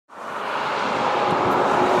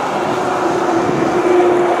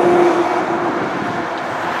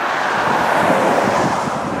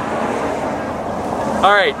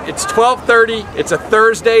All right, it's 12:30, it's a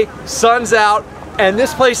Thursday, sun's out, and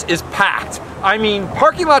this place is packed. I mean,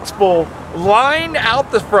 parking lot's full, line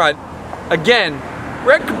out the front. Again,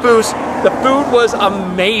 Red Caboose, the food was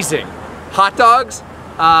amazing. Hot dogs,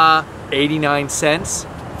 89 cents.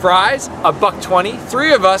 Fries, $1.20.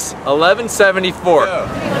 Three of us, $11.74. Yeah.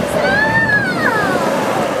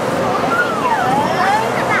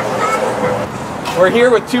 We're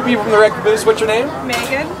here with two people from the Red Caboose. What's your name?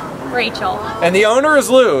 Megan. Rachel. And the owner is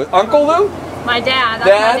Lou. Uncle Lou? My dad. That's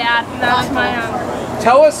my dad. That's my uncle.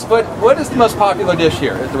 Tell us, what is the most popular dish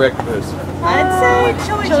here at the Red Caboose? I'd say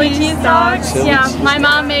chili cheese dogs. Yeah, my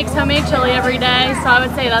mom makes homemade chili every day, so I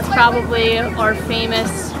would say that's probably our famous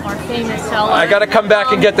seller. I gotta come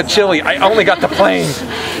back and get the chili. I only got the plain.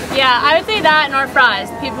 Yeah, I would say that and our fries.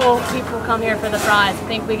 People come here for the fries. I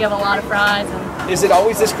think we give a lot of fries. And is it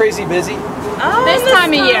always this crazy busy? This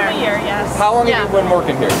time of year, yes. How long have you been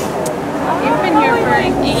working here? We've been here for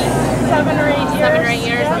 7 or 8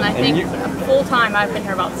 years, and I think full time I've been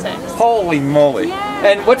here about 6. Holy moly! Yeah.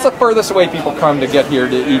 And what's the furthest away people come to get here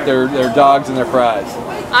to eat their dogs and their fries?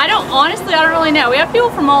 Honestly, I don't really know. We have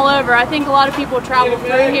people from all over. I think a lot of people travel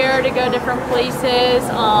through here to go different places.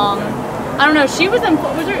 I don't know. She was in.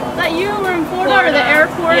 Was that you were in Florida or the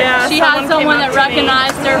airport? Yeah. She had someone that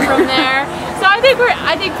recognized her from there. So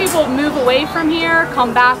I think people move away from here,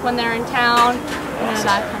 come back when they're in town,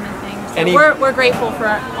 that kind of thing. So we're grateful for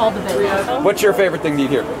all the business. What's your favorite thing to eat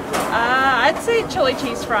here? I'd say chili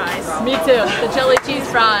cheese fries. Me too. The chili cheese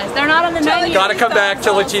fries. They're not on the menu. Gotta come back.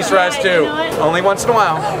 Chili cheese fries too. Only once in a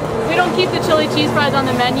while. We don't keep the chili cheese fries on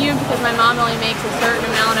the menu because my mom only makes a certain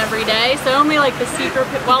amount every day. So only like the secret.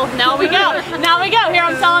 Well, now we go. Now we go. Here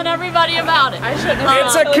I'm telling everybody about it. I shouldn't have.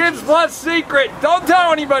 It's a Kids Plus secret. Don't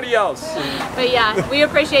tell anybody else. But yeah, we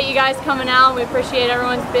appreciate you guys coming out. We appreciate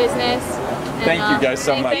everyone's business. Thank you guys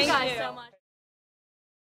so much. Thank you guys so much.